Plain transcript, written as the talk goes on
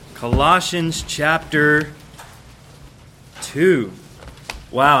Colossians chapter 2.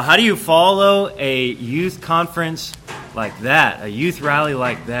 Wow, how do you follow a youth conference like that, a youth rally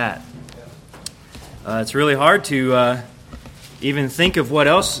like that? It's really hard to even think of what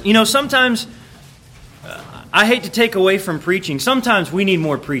else. You know, sometimes, I hate to take away from preaching, sometimes we need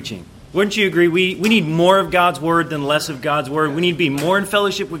more preaching. Wouldn't you agree? We need more of God's Word than less of God's Word. We need to be more in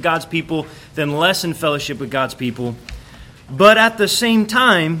fellowship with God's people than less in fellowship with God's people. But at the same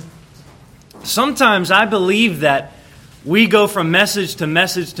time, sometimes I believe that we go from message to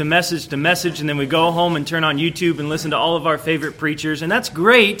message to message to message, and then we go home and turn on YouTube and listen to all of our favorite preachers, and that's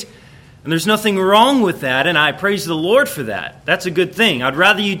great, and there's nothing wrong with that, and I praise the Lord for that. That's a good thing. I'd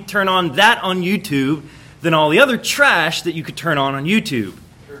rather you turn on that on YouTube than all the other trash that you could turn on YouTube.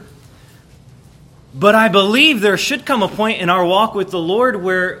 But I believe there should come a point in our walk with the Lord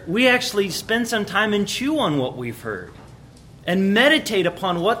where we actually spend some time and chew on what we've heard and meditate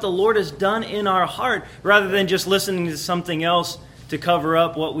upon what the Lord has done in our heart rather than just listening to something else to cover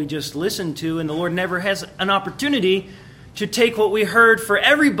up what we just listened to. And the Lord never has an opportunity to take what we heard for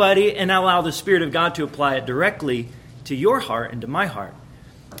everybody and allow the Spirit of God to apply it directly to your heart and to my heart.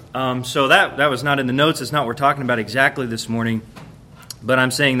 So that was not in the notes. It's not what we're talking about exactly this morning. But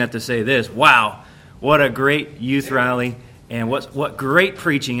I'm saying that to say this. Wow, what a great youth rally and what great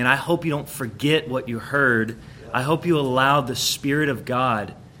preaching. And I hope you don't forget what you heard. I hope you allow the Spirit of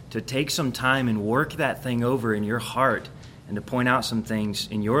God to take some time and work that thing over in your heart and to point out some things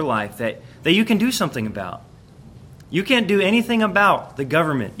in your life that you can do something about. You can't do anything about the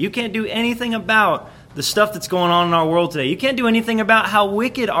government. You can't do anything about the stuff that's going on in our world today. You can't do anything about how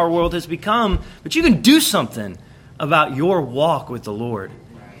wicked our world has become, but you can do something about your walk with the Lord.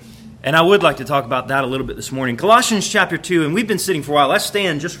 And I would like to talk about that a little bit this morning. Colossians chapter 2, and we've been sitting for a while. Let's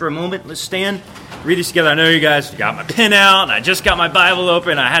stand just for a moment. Let's stand. Read this together. I know you guys got my pen out, and I just got my Bible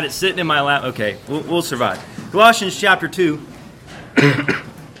open. I had it sitting in my lap. Okay, we'll survive. Colossians chapter 2.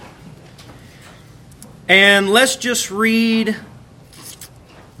 And let's just read,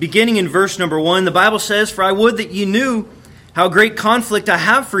 beginning in verse number 1. The Bible says, "For I would that ye knew how great conflict I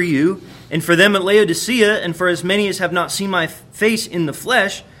have for you, and for them at Laodicea, and for as many as have not seen my face in the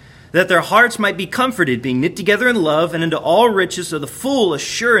flesh, that their hearts might be comforted, being knit together in love, and unto all riches of the full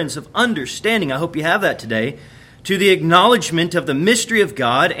assurance of understanding." I hope you have that today. "To the acknowledgement of the mystery of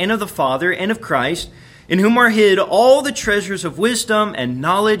God, and of the Father, and of Christ, in whom are hid all the treasures of wisdom and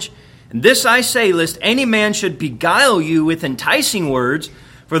knowledge. And this I say, lest any man should beguile you with enticing words.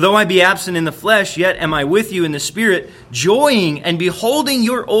 For though I be absent in the flesh, yet am I with you in the Spirit, joying and beholding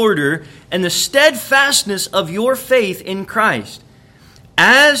your order, and the steadfastness of your faith in Christ.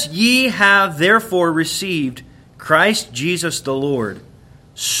 As ye have therefore received Christ Jesus the Lord,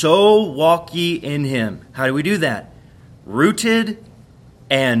 so walk ye in Him." How do we do that? "Rooted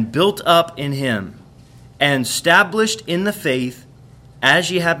and built up in Him, and established in the faith,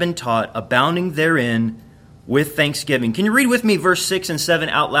 as ye have been taught, abounding therein with thanksgiving." Can you read with me verse 6 and 7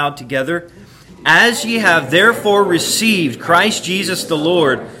 out loud together? "As ye have therefore received Christ Jesus the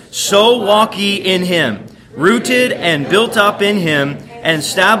Lord, so walk ye in Him, rooted and built up in Him, and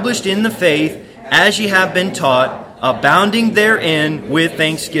established in the faith, as ye have been taught, abounding therein with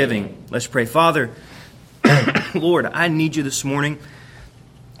thanksgiving." Let's pray. Father, Lord, I need you this morning.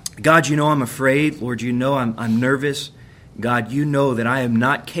 God, you know I'm afraid. Lord, you know I'm nervous. God, you know that I am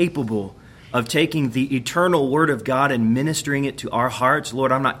not capable of taking the eternal Word of God and ministering it to our hearts.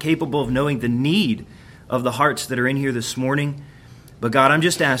 Lord, I'm not capable of knowing the need of the hearts that are in here this morning. But God, I'm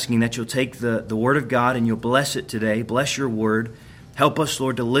just asking that you'll take the Word of God and you'll bless it today. Bless your Word. Help us,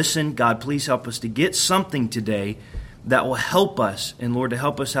 Lord, to listen. God, please help us to get something today that will help us. And Lord, to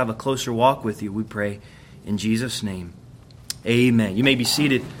help us have a closer walk with you, we pray in Jesus' name. Amen. You may be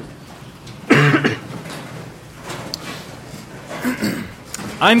seated.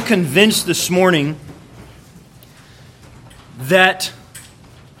 I'm convinced this morning that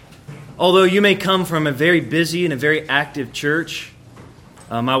although you may come from a very busy and a very active church,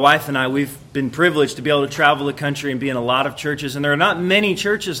 my wife and I, we've been privileged to be able to travel the country and be in a lot of churches, and there are not many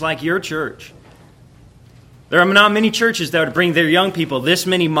churches like your church. There are not many churches that would bring their young people this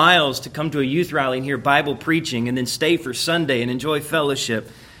many miles to come to a youth rally and hear Bible preaching and then stay for Sunday and enjoy fellowship.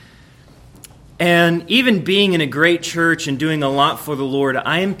 And even being in a great church and doing a lot for the Lord,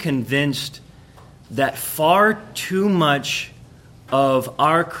 I am convinced that far too much of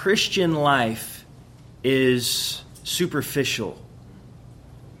our Christian life is superficial.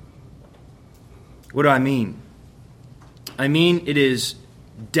 What do I mean? I mean it is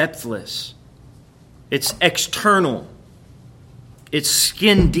depthless. It's external. It's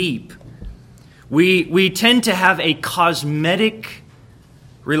skin deep. We tend to have a cosmetic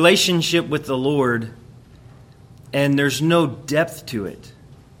relationship with the Lord and there's no depth to it.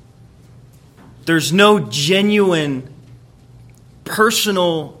 There's no genuine,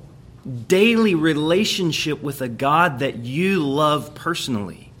 personal, daily relationship with a God that you love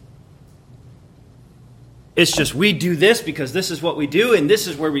personally. It's just we do this because this is what we do, and this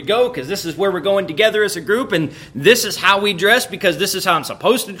is where we go because this is where we're going together as a group, and this is how we dress because this is how I'm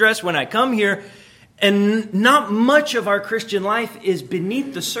supposed to dress when I come here. And not much of our Christian life is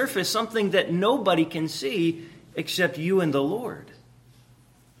beneath the surface, something that nobody can see except you and the Lord.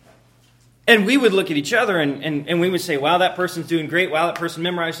 And we would look at each other and we would say, wow, that person's doing great. Wow, that person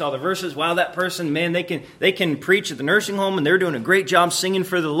memorized all the verses. Wow, that person, man, they can preach at the nursing home and they're doing a great job singing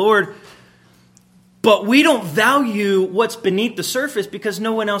for the Lord. But we don't value what's beneath the surface because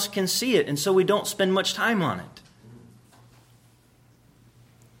no one else can see it. And so we don't spend much time on it.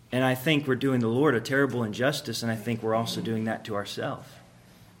 And I think we're doing the Lord a terrible injustice, and I think we're also doing that to ourselves.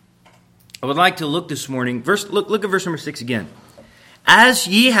 I would like to look this morning. Look at verse number 6 again. As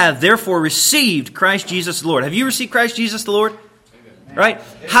ye have therefore received Christ Jesus the Lord. Have you received Christ Jesus the Lord? Amen. Right?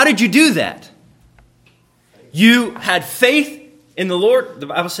 How did you do that? You had faith in the Lord. The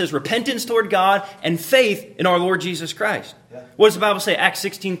Bible says repentance toward God and faith in our Lord Jesus Christ. What does the Bible say? Acts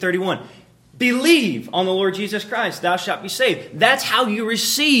 16:31. Believe on the Lord Jesus Christ, thou shalt be saved. That's how you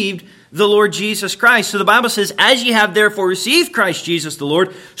received the Lord Jesus Christ. So the Bible says, as ye have therefore received Christ Jesus the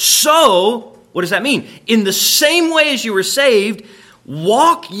Lord, so, what does that mean? In the same way as you were saved,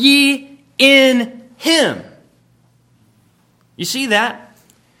 walk ye in Him. You see that?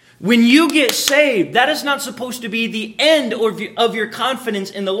 When you get saved, that is not supposed to be the end of your confidence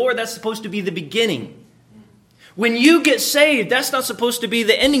in the Lord. That's supposed to be the beginning. When you get saved, that's not supposed to be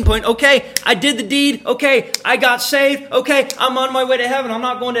the ending point. Okay, I did the deed. Okay, I got saved. Okay, I'm on my way to heaven. I'm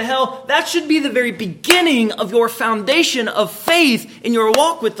not going to hell. That should be the very beginning of your foundation of faith in your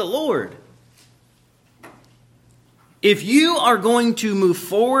walk with the Lord. If you are going to move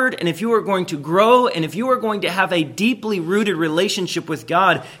forward, and if you are going to grow, and if you are going to have a deeply rooted relationship with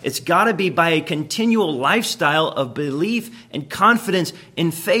God, it's got to be by a continual lifestyle of belief and confidence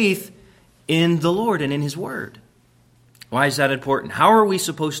and faith in the Lord and in His Word. Why is that important? How are we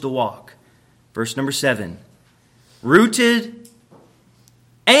supposed to walk? Verse number 7. Rooted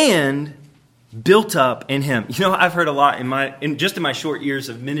and built up in Him. You know, I've heard a lot in my short years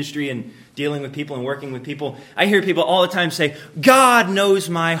of ministry and dealing with people and working with people. I hear people all the time say, God knows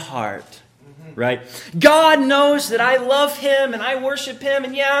my heart. Right? God knows that I love Him and I worship Him,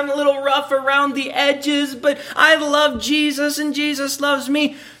 and yeah, I'm a little rough around the edges, but I love Jesus and Jesus loves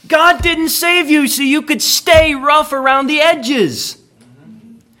me. God didn't save you so you could stay rough around the edges.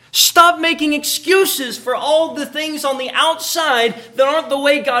 Stop making excuses for all the things on the outside that aren't the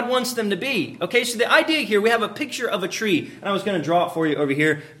way God wants them to be. Okay, so the idea here, we have a picture of a tree. And I was going to draw it for you over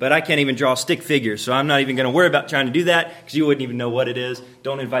here, but I can't even draw stick figures. So I'm not even going to worry about trying to do that because you wouldn't even know what it is.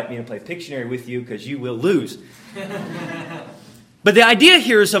 Don't invite me to play Pictionary with you because you will lose. But the idea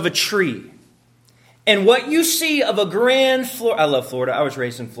here is of a tree. And what you see of a grand Florida, I love Florida. I was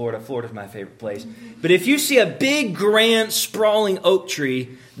raised in Florida. Florida's my favorite place. But if you see a big, grand, sprawling oak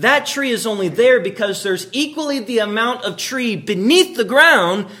tree, that tree is only there because there's equally the amount of tree beneath the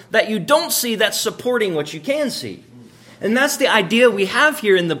ground that you don't see that's supporting what you can see. And that's the idea we have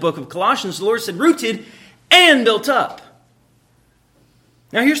here in the book of Colossians. The Lord said, rooted and built up.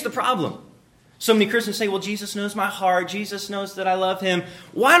 Now here's the problem. So many Christians say, well, Jesus knows my heart. Jesus knows that I love Him.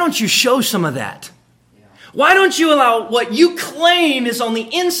 Why don't you show some of that? Why don't you allow what you claim is on the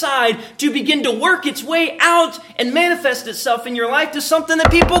inside to begin to work its way out and manifest itself in your life to something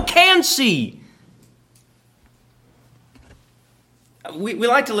that people can see? We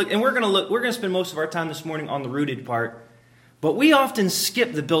like to look, and we're going to spend most of our time this morning on the rooted part, but we often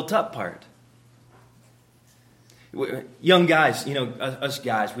skip the built up part. Young guys, you know, us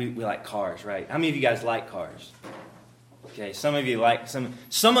guys, we like cars, right? How many of you guys like cars? Okay, some of you like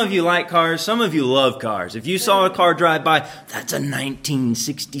cars, some of you love cars. If you saw a car drive by, that's a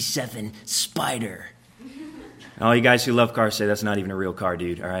 1967 Spider. All you guys who love cars say that's not even a real car,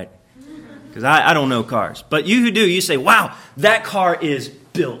 dude, all right? Because I don't know cars. But you who do, you say, wow, that car is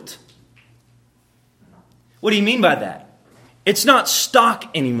built. What do you mean by that? It's not stock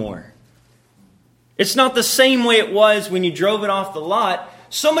anymore. It's not the same way it was when you drove it off the lot.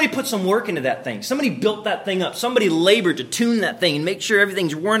 Somebody put some work into that thing. Somebody built that thing up. Somebody labored to tune that thing and make sure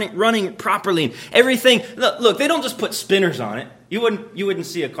everything's running properly. And everything. Look, they don't just put spinners on it. You wouldn't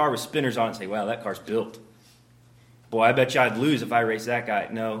see a car with spinners on it and say, wow, that car's built. Boy, I bet you I'd lose if I raced that guy.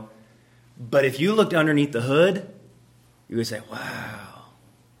 No. But if you looked underneath the hood, you would say, wow,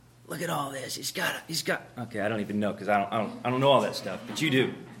 look at all this. He's got. Okay, I don't even know because I don't know all that stuff, but you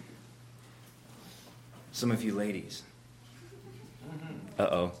do. Some of you ladies.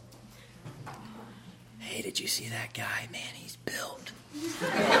 Uh-oh. Hey, did you see that guy? Man, he's built.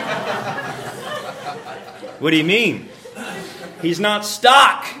 What do you mean? He's not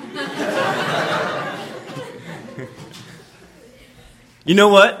stock. You know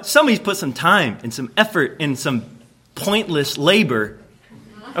what? Somebody's put some time and some effort and some pointless labor.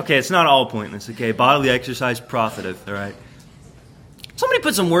 Okay, it's not all pointless, okay? Bodily exercise profiteth, all right? Somebody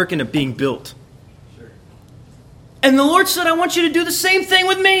put some work into being built. And the Lord said, I want you to do the same thing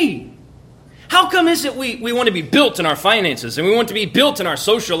with me. How come is it we want to be built in our finances, and we want to be built in our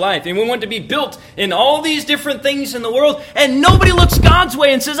social life, and we want to be built in all these different things in the world, and nobody looks God's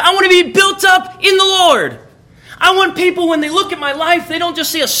way and says, I want to be built up in the Lord. I want people, when they look at my life, they don't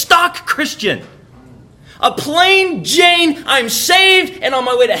just see a stock Christian. A plain Jane, I'm saved and on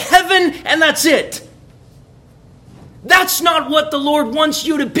my way to heaven, and that's it. That's not what the Lord wants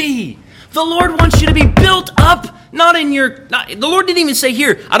you to be. The Lord wants you to be built up, the Lord didn't even say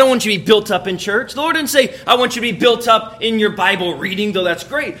here, I don't want you to be built up in church. The Lord didn't say, I want you to be built up in your Bible reading, though that's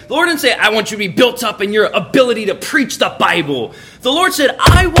great. The Lord didn't say, I want you to be built up in your ability to preach the Bible. The Lord said,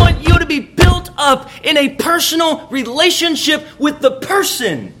 I want you to be built up in a personal relationship with the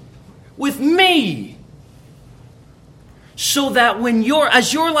person, with me. So that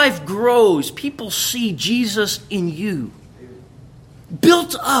as your life grows, people see Jesus in you.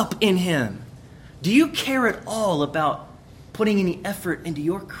 Built up in Him. Do you care at all about putting any effort into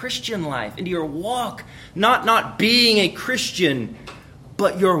your Christian life, into your walk? Not being a Christian,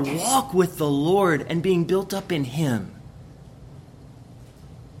 but your walk with the Lord and being built up in Him.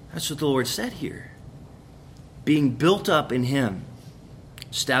 That's what the Lord said here. Being built up in Him,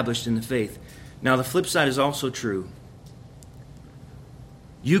 established in the faith. Now the flip side is also true.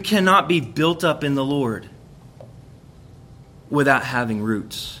 You cannot be built up in the Lord without having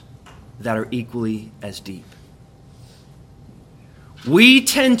roots that are equally as deep. We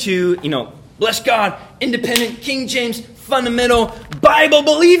tend to, bless God, independent, King James, fundamental,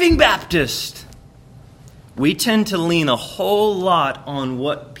 Bible-believing Baptist. We tend to lean a whole lot on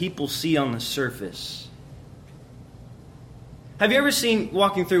what people see on the surface. Have you ever seen,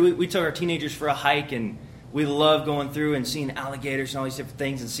 walking through, we took our teenagers for a hike, and we love going through and seeing alligators and all these different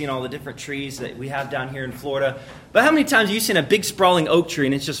things and seeing all the different trees that we have down here in Florida. But how many times have you seen a big sprawling oak tree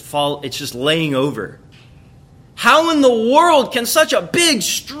and it's just laying over? How in the world can such a big,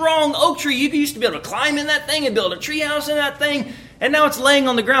 strong oak tree, you used to be able to climb in that thing and build a tree house in that thing, and now it's laying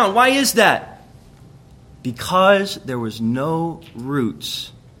on the ground? Why is that? Because there was no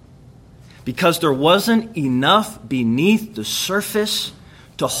roots. Because there wasn't enough beneath the surface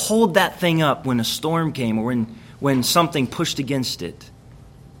to hold that thing up when a storm came or when something pushed against it.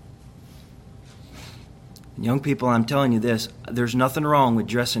 Young people, I'm telling you this, there's nothing wrong with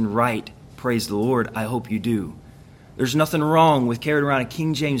dressing right. Praise the Lord. I hope you do. There's nothing wrong with carrying around a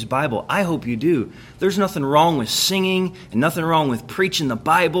King James Bible. I hope you do. There's nothing wrong with singing, and nothing wrong with preaching the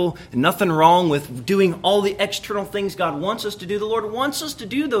Bible, and nothing wrong with doing all the external things God wants us to do. The Lord wants us to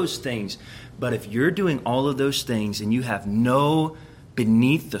do those things. But if you're doing all of those things and you have no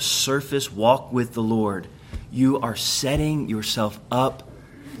beneath the surface walk with the Lord, you are setting yourself up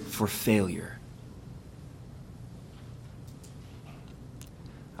for failure.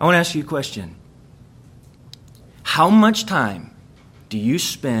 I want to ask you a question. How much time do you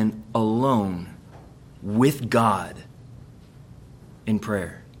spend alone with God in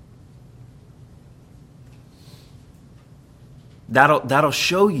prayer? That'll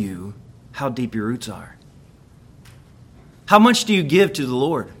show you how deep your roots are. How much do you give to the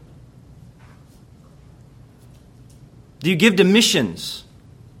Lord? Do you give to missions?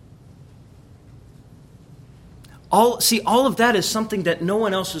 All of that is something that no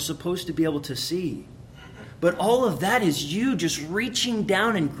one else is supposed to be able to see. But all of that is you just reaching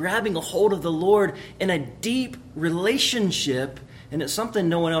down and grabbing a hold of the Lord in a deep relationship. And it's something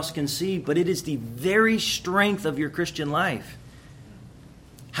no one else can see, but it is the very strength of your Christian life.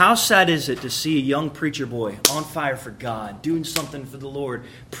 How sad is it to see a young preacher boy on fire for God, doing something for the Lord,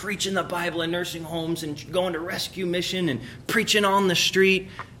 preaching the Bible in nursing homes and going to rescue mission and preaching on the street,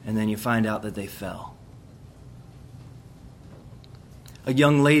 and then you find out that they fell. A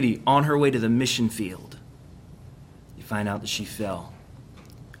young lady on her way to the mission field, you find out that she fell.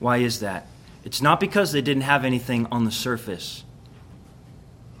 Why is that? It's not because they didn't have anything on the surface.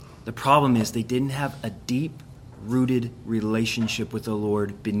 The problem is they didn't have a deep-rooted relationship with the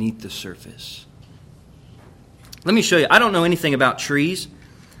Lord beneath the surface. Let me show you. I don't know anything about trees,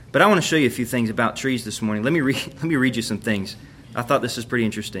 but I want to show you a few things about trees this morning. Let me read you some things I thought this is pretty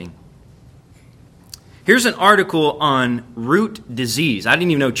interesting. Here's an article on root disease. I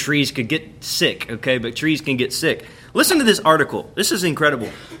didn't even know trees could get sick, okay, but trees can get sick. Listen to this article. This is incredible.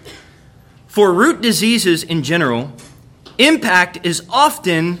 For root diseases in general, impact is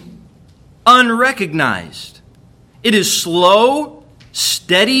often unrecognized. It is slow,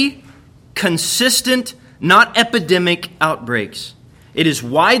 steady, consistent, not epidemic outbreaks. It is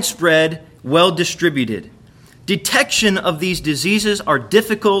widespread, well distributed. Detection of these diseases are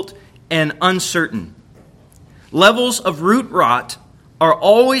difficult and uncertain. Levels of root rot are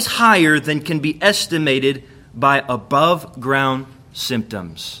always higher than can be estimated by above-ground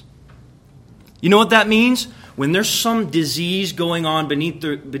symptoms. You know what that means? When there's some disease going on beneath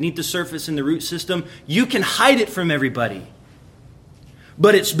the surface in the root system, you can hide it from everybody.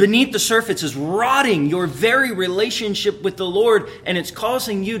 But it's beneath the surface, is rotting your very relationship with the Lord, and it's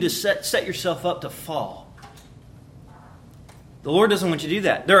causing you to set yourself up to fall. The Lord doesn't want you to do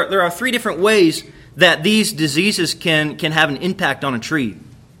that. There are 3 different ways that these diseases can have an impact on a tree.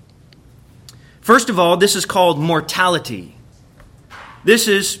 First of all, this is called mortality. This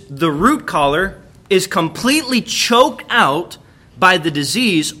is the root collar is completely choked out by the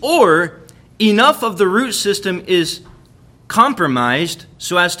disease, or enough of the root system is compromised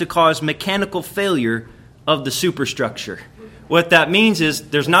so as to cause mechanical failure of the superstructure. What that means is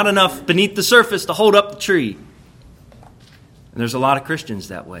there's not enough beneath the surface to hold up the tree. And there's a lot of Christians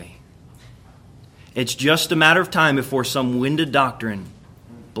that way. It's just a matter of time before some winded doctrine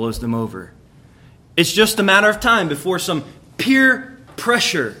blows them over. It's just a matter of time before some peer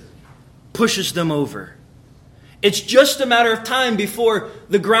pressure pushes them over. It's just a matter of time before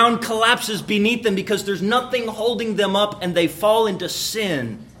the ground collapses beneath them because there's nothing holding them up and they fall into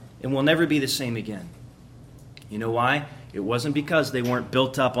sin and will never be the same again. You know why? It wasn't because they weren't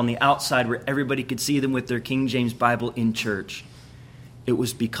built up on the outside where everybody could see them with their King James Bible in church. It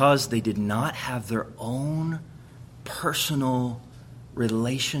was because they did not have their own personal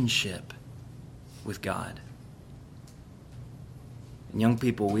relationship with God. And young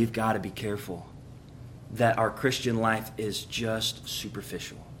people, we've got to be careful that our Christian life is just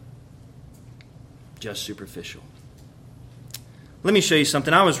superficial. Just superficial. Let me show you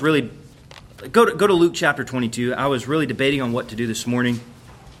something. I was really... Go to Luke chapter 22. I was really debating on what to do this morning.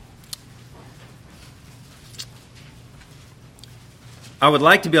 I would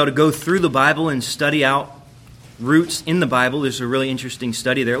like to be able to go through the Bible and study out roots in the Bible. There's a really interesting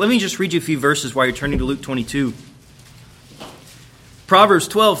study there. Let me just read you a few verses while you're turning to Luke 22. Proverbs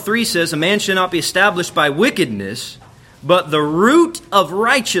 12:3 says, "A man shall not be established by wickedness, but the root of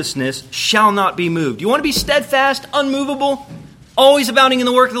righteousness shall not be moved." You want to be steadfast, unmovable, always abounding in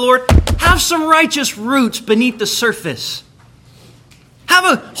the work of the Lord? Have some righteous roots beneath the surface. Have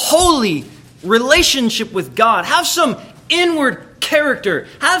a holy relationship with God. Have some inward character.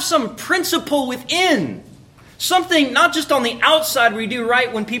 Have some principle within. Something not just on the outside where you do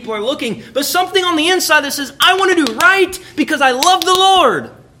right when people are looking, but something on the inside that says, I want to do right because I love the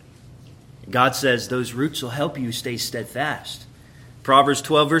Lord. God says those roots will help you stay steadfast. Proverbs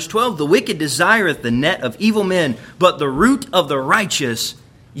 12 verse 12, "The wicked desireth the net of evil men, but the root of the righteous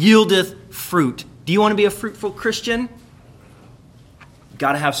yieldeth fruit." Do you want to be a fruitful Christian? You've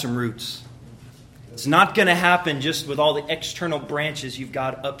got to have some roots. It's not going to happen just with all the external branches you've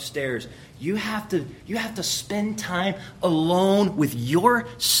got upstairs. You have to spend time alone with your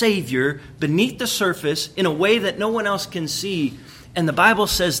Savior beneath the surface in a way that no one else can see. And the Bible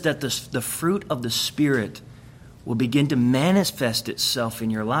says that the fruit of the Spirit will begin to manifest itself in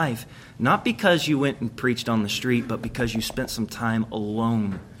your life, not because you went and preached on the street, but because you spent some time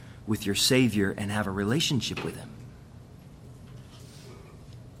alone with your Savior and have a relationship with Him.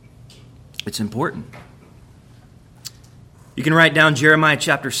 It's important. You can write down Jeremiah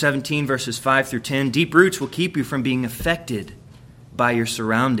chapter 17, verses 5 through 10. Deep roots will keep you from being affected by your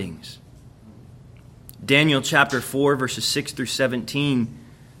surroundings. Daniel chapter 4, verses 6 through 17.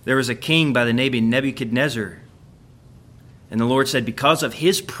 There was a king by the name of Nebuchadnezzar. And the Lord said, because of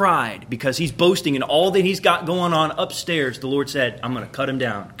his pride, because he's boasting in all that he's got going on upstairs, the Lord said, I'm going to cut him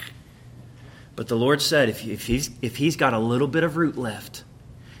down. But the Lord said, if he's got a little bit of root left,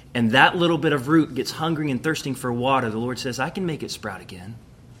 and that little bit of root gets hungry and thirsting for water, the Lord says, I can make it sprout again.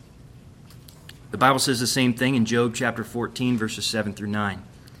 The Bible says the same thing in Job chapter 14, verses 7 through 9.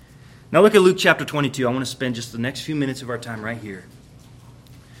 Now look at Luke chapter 22. I want to spend just the next few minutes of our time right here.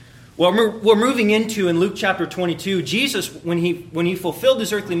 Well, we're moving into, in Luke chapter 22, Jesus, when he fulfilled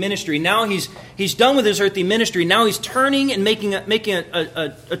his earthly ministry, now he's done with his earthly ministry. Now he's turning and making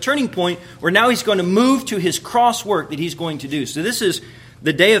a turning point where now he's going to move to his cross work that he's going to do. So this is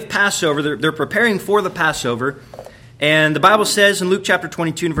the day of Passover. They're preparing for the Passover. And the Bible says in Luke chapter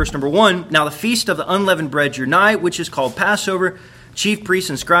 22 and verse number 1, "Now the feast of the unleavened bread drew nigh, which is called Passover. Chief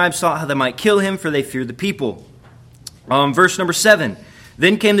priests and scribes sought how they might kill him, for they feared the people." Verse number 7,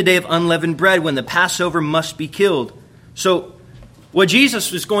 "Then came the day of unleavened bread, when the Passover must be killed." So what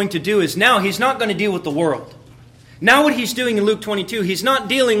Jesus is going to do is now he's not going to deal with the world. Now what he's doing in Luke 22, he's not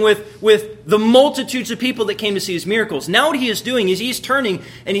dealing with the multitudes of people that came to see his miracles. Now what he is doing is he's turning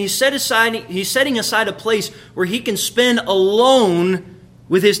and he's setting aside a place where he can spend alone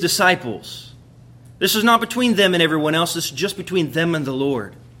with his disciples. This is not between them and everyone else. This is just between them and the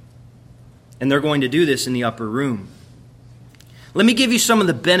Lord. And they're going to do this in the upper room. Let me give you some of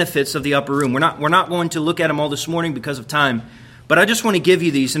the benefits of the upper room. We're not going to look at them all this morning because of time, but I just want to give you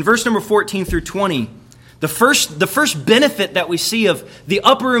these. In verse number 14 through 20, the first benefit that we see of the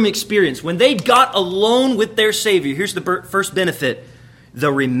upper room experience, when they got alone with their Savior, here's the first benefit: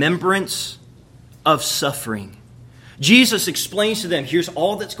 the remembrance of suffering. Jesus explains to them, here's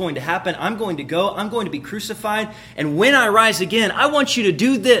all that's going to happen. I'm going to go. I'm going to be crucified. And when I rise again, I want you to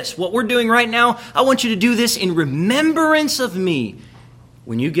do this. What we're doing right now, I want you to do this in remembrance of me.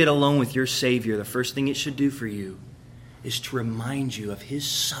 When you get alone with your Savior, the first thing it should do for you is to remind you of his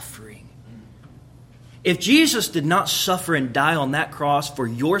suffering. If Jesus did not suffer and die on that cross for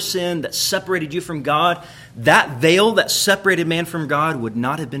your sin that separated you from God, that veil that separated man from God would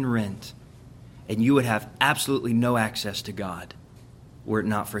not have been rent. And you would have absolutely no access to God were it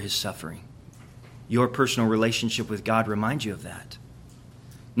not for his suffering. Your personal relationship with God reminds you of that.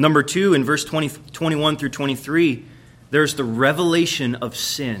 Number 2, in verse 21 through 23, there's the revelation of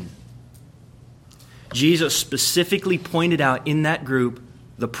sin. Jesus specifically pointed out in that group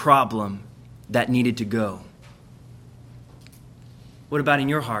the problem that needed to go. What about in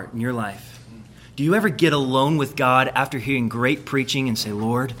your heart, in your life? Do you ever get alone with God after hearing great preaching and say,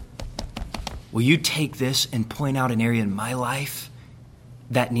 Lord, will you take this and point out an area in my life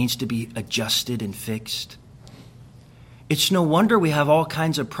that needs to be adjusted and fixed? It's no wonder we have all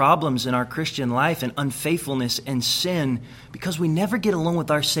kinds of problems in our Christian life and unfaithfulness and sin because we never get alone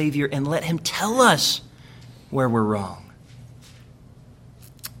with our Savior and let him tell us where we're wrong.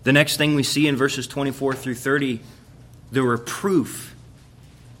 The next thing we see in verses 24 through 30, the reproof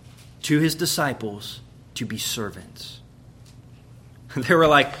to his disciples to be servants. They were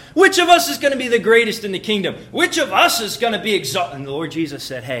like, which of us is going to be the greatest in the kingdom? Which of us is going to be exalted? And the Lord Jesus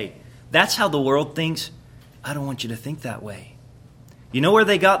said, hey, that's how the world thinks. I don't want you to think that way. You know where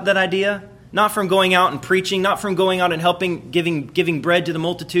they got that idea? Not from going out and preaching, not from going out and helping, giving bread to the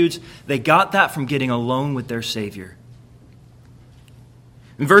multitudes. They got that from getting alone with their Savior.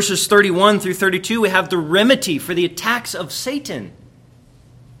 In verses 31 through 32, we have the remedy for the attacks of Satan.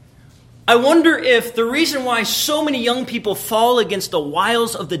 I wonder if the reason why so many young people fall against the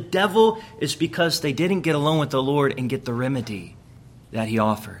wiles of the devil is because they didn't get alone with the Lord and get the remedy that he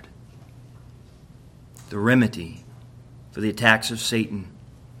offered. The remedy for the attacks of Satan.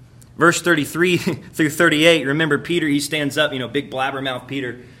 Verse 33 through 38, remember Peter, he stands up, big blabbermouth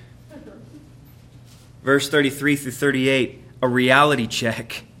Peter. Verse 33 through 38, a reality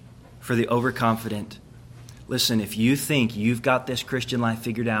check for the overconfident. Listen, if you think you've got this Christian life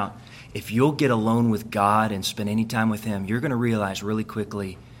figured out, if you'll get alone with God and spend any time with him, you're going to realize really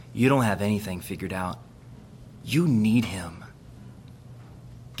quickly you don't have anything figured out. You need him.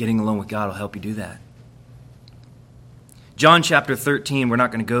 Getting alone with God will help you do that. John chapter 13, we're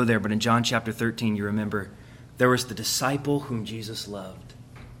not going to go there, but in John chapter 13, you remember, there was the disciple whom Jesus loved.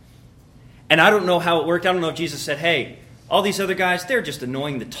 And I don't know how it worked. I don't know if Jesus said, hey, all these other guys, they're just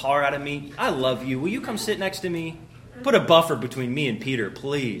annoying the tar out of me. I love you. Will you come sit next to me? Put a buffer between me and Peter,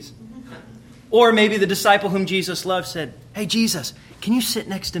 please. Or maybe the disciple whom Jesus loved said, hey, Jesus, can you sit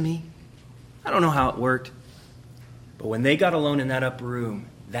next to me? I don't know how it worked. But when they got alone in that upper room,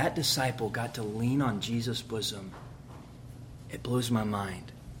 that disciple got to lean on Jesus' bosom. It blows my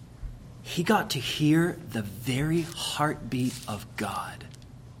mind. He got to hear the very heartbeat of God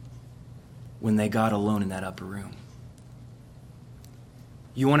when they got alone in that upper room.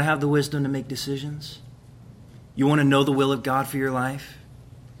 You want to have the wisdom to make decisions? You want to know the will of God for your life?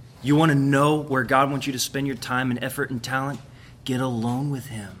 You want to know where God wants you to spend your time and effort and talent? Get alone with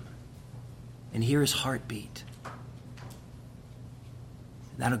him and hear his heartbeat.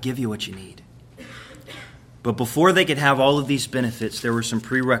 That'll give you what you need. But before they could have all of these benefits, there were some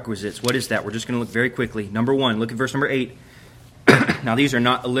prerequisites. What is that? We're just going to look very quickly. Number 1, look at verse number 8. Now, these are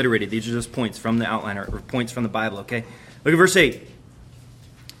not alliterated. These are just points from the outline or points from the Bible, okay? Look at verse 8.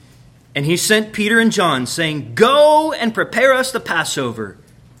 And he sent Peter and John, saying, go and prepare us the Passover,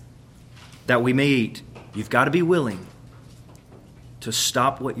 that we may eat. You've got to be willing to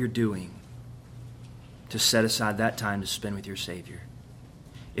stop what you're doing to set aside that time to spend with your Savior.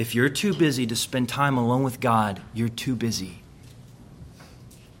 If you're too busy to spend time alone with God, you're too busy.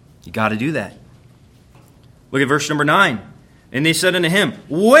 You got to do that. Look at verse number 9. And they said unto him,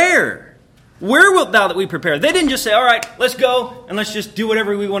 Where wilt thou that we prepare? They didn't just say, all right, let's go and let's just do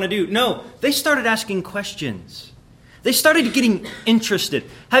whatever we want to do. No, they started asking questions. They started getting interested.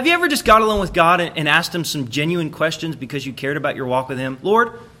 Have you ever just got alone with God and asked Him some genuine questions because you cared about your walk with Him?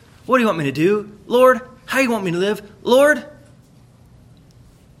 Lord, what do you want me to do? Lord, how do you want me to live? Lord,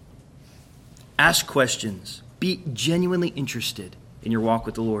 ask questions. Be genuinely interested in your walk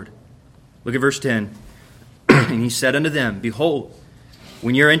with the Lord. Look at verse 10. And he said unto them, Behold,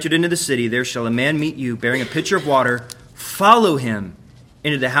 when ye are entered into the city, there shall a man meet you, bearing a pitcher of water. Follow him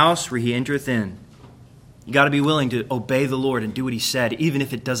into the house where he entereth in. You got to be willing to obey the Lord and do what He said, even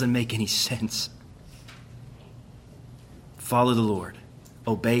if it doesn't make any sense. Follow the Lord.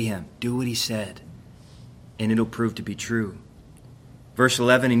 Obey Him. Do what He said. And it'll prove to be true. Verse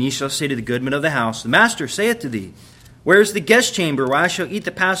 11, And ye shall say to the goodman of the house, The master saith to thee, Where is the guest chamber where I shall eat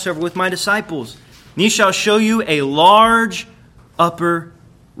the Passover with my disciples? And he shall show you a large upper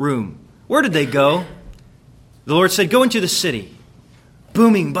room. Where did they go? The Lord said, Go into the city.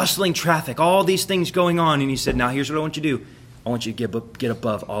 Booming, bustling traffic, all these things going on. And He said, Now here's what I want you to do. I want you to get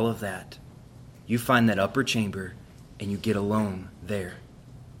above all of that. You find that upper chamber and you get alone there.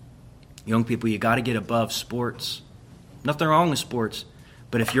 Young people, you got to get above sports. Nothing wrong with sports.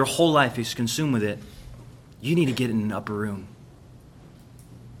 But if your whole life is consumed with it, you need to get in an upper room.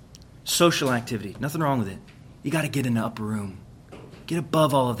 Social activity, nothing wrong with it. You got to get in the upper room. Get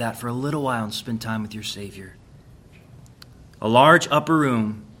above all of that for a little while and spend time with your Savior. A large upper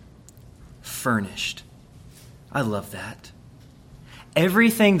room, furnished. I love that.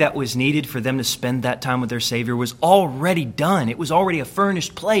 Everything that was needed for them to spend that time with their Savior was already done. It was already a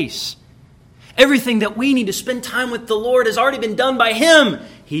furnished place. Everything that we need to spend time with the Lord has already been done by Him.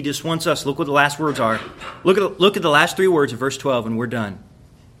 He just wants us. Look what the last words are. Look at the last 3 words of verse 12 and we're done.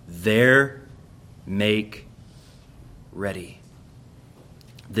 There, make ready.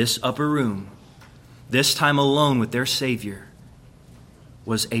 This upper room, this time alone with their Savior,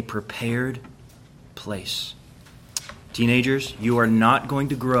 was a prepared place. Teenagers, you are not going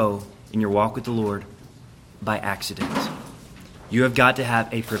to grow in your walk with the Lord by accident. You have got to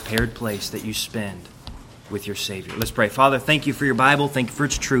have a prepared place that you spend with your Savior. Let's pray. Father, thank you for your Bible. Thank you for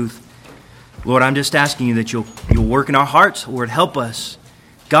its truth. Lord, I'm just asking you that you'll work in our hearts. Lord, help us.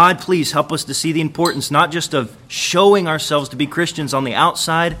 God, please help us to see the importance not just of showing ourselves to be Christians on the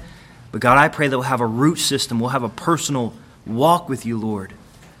outside, but God, I pray that we'll have a root system. We'll have a personal walk with you, Lord.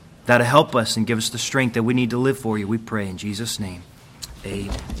 That'll help us and give us the strength that we need to live for you. We pray in Jesus' name.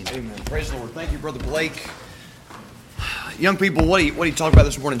 Amen. Amen. Praise the Lord. Thank you, Brother Blake. Young people, what he talked about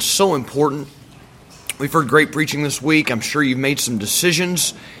this morning is so important. We've heard great preaching this week. I'm sure you've made some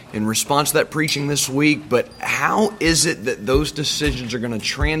decisions in response to that preaching this week. But how is it that those decisions are going to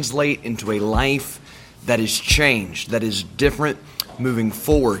translate into a life that is changed, that is different moving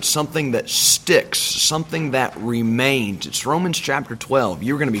forward, something that sticks, something that remains? It's Romans chapter 12.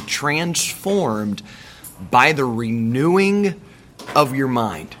 You're going to be transformed by the renewing of your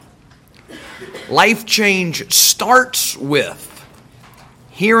mind. Life change starts with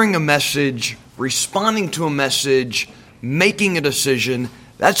hearing a message, responding to a message, making a decision.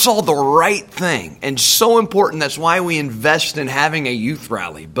 That's all the right thing and so important. That's why we invest in having a youth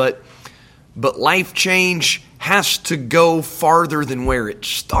rally. But life change has to go farther than where it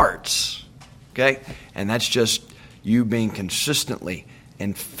starts. Okay? And that's just you being consistently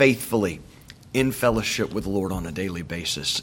and faithfully in fellowship with the Lord on a daily basis.